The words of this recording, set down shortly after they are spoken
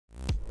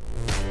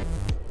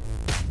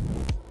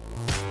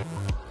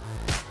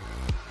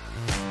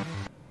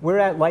We're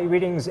at Light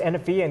Reading's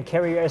NFV and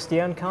Carrier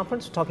SDN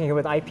conference, talking here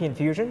with IP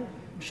Infusion.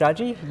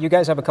 Shaji, you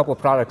guys have a couple of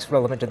products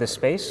relevant to this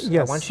space.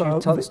 Yes. Why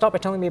don't you start by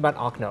telling me about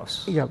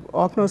OcNOS? Yeah,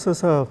 OcNOS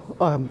is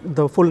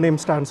the full name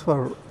stands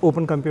for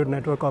Open Compute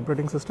Network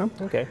Operating System.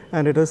 Okay.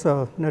 And it is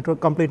a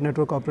complete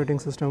network operating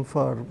system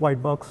for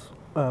white box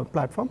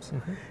platforms.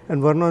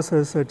 And OcNOS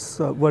is its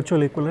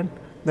virtual equivalent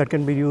that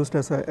can be used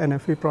as an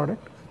NFV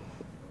product,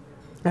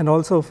 and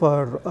also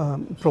for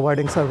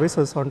providing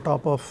services on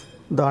top of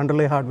the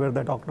underlay hardware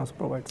that OcNOS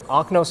provides.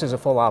 OcNOS is a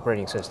full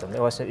operating system.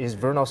 Is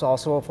VerNOS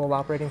also a full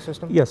operating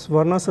system? Yes,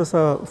 VerNOS is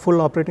a full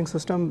operating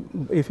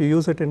system. If you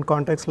use it in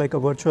context like a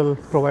virtual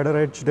provider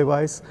edge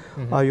device,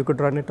 you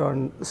could run it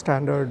on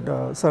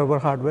standard server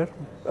hardware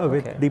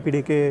with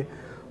DPDK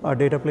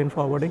data plane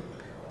forwarding.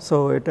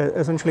 So it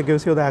essentially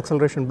gives you the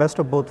acceleration, best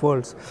of both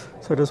worlds.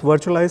 So it is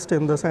virtualized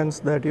in the sense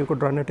that you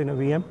could run it in a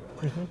VM,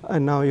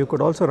 and now you could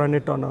also run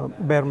it on a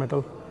bare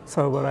metal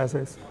server as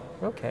is.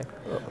 Okay.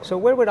 So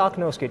where would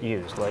OcNOS get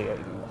used?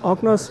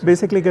 OcNOS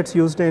basically gets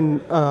used in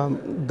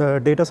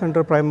the data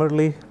center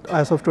primarily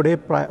as of today,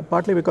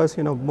 partly because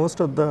most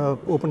of the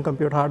open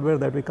compute hardware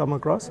that we come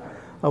across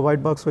are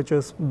white box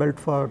switches built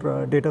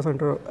for data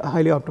center,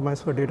 highly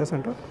optimized for data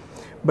center.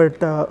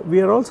 But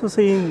we are also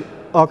seeing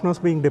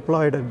OcNOS being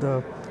deployed at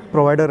the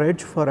provider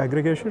edge for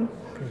aggregation,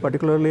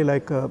 particularly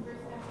like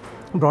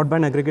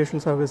broadband aggregation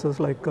services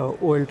like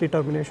OLT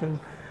termination,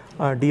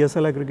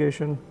 DSL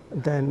aggregation,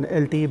 then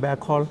LTE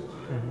backhaul.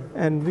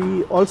 And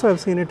we also have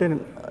seen it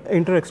in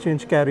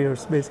inter-exchange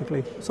carriers,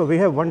 basically. So we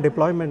have one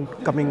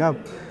deployment coming up.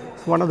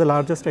 It's one of the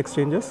largest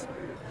exchanges.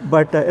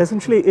 But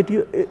essentially,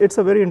 it's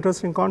a very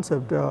interesting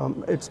concept.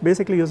 It's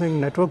basically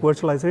using network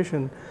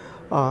virtualization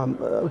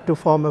to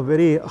form a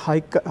very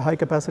high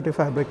capacity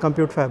fabric,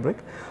 compute fabric.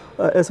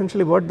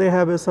 Essentially, what they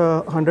have is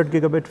a 100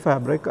 gigabit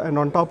fabric, and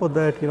on top of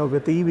that,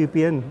 with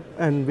eVPN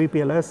and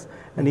VPLS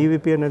and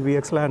eVPN and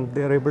VXLAN,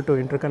 they are able to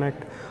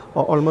interconnect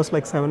almost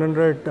like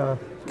 700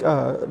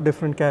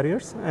 different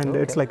carriers, and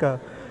it's like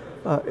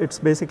it's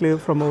basically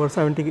from over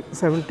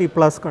 70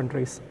 plus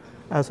countries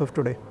as of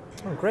today.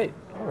 Oh, great.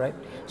 All right.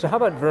 So how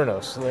about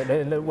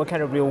VerNOS? What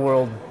kind of real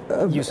world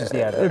uses do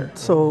you have there?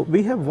 So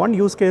we have one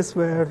use case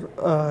where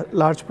a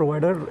large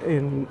provider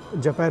in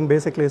Japan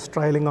basically is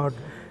trialing out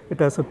it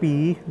as a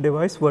PE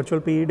device, virtual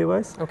PE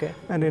device. Okay.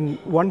 And in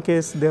one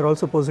case, they're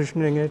also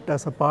positioning it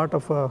as a part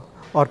of a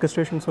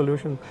orchestration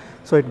solution.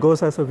 So it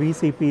goes as a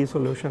VCP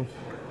solution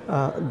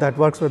that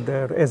works with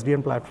their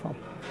SDN platform.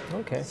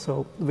 Okay.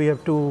 So we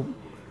have two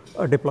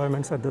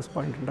deployments at this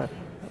point in time.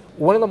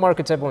 One of the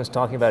markets everyone's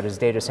talking about is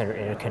data center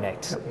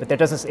interconnect, but that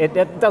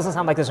doesn't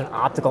sound like there's an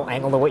optical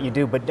angle to what you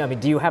do. But I mean,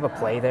 do you have a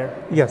play there?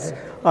 Yes,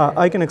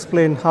 I can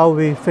explain how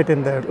we fit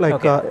in there.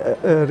 Like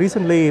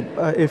recently,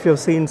 if you've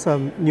seen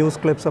some news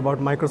clips about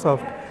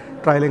Microsoft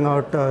trialing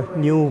out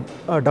new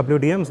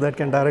WDMs that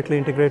can directly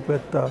integrate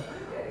with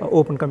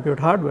open compute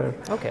hardware.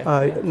 Okay.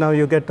 Now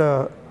you get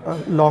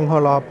long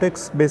haul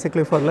optics,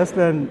 basically for less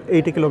than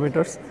 80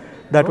 kilometers.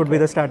 That would be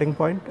the starting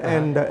point,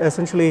 and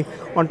essentially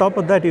on top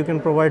of that you can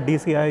provide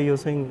DCI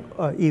using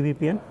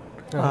eVPN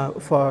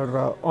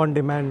for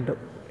on-demand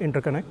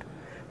interconnect.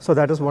 So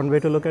that is one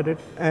way to look at it,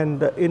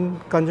 and in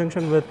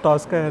conjunction with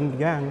Tosca and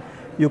Yang,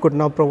 you could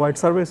now provide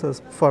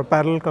services for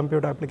parallel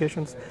compute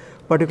applications,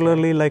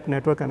 particularly like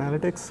network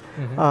analytics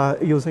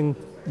using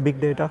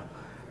big data.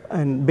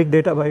 And big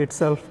data by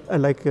itself,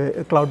 like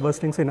cloud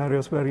bursting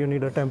scenarios where you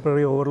need a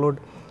temporary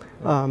overload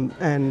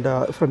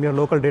from your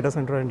local data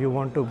center and you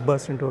want to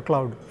burst into a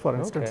cloud, for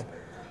instance.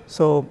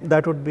 So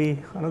that would be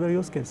another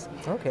use case.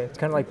 Okay, it's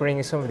kind of like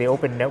bringing some of the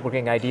open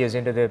networking ideas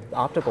into the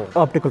optical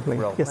plane.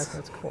 realm. Yes.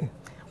 That's cool.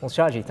 Well,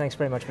 Shaji, thanks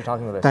very much for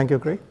talking with us. Thank you,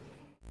 Craig.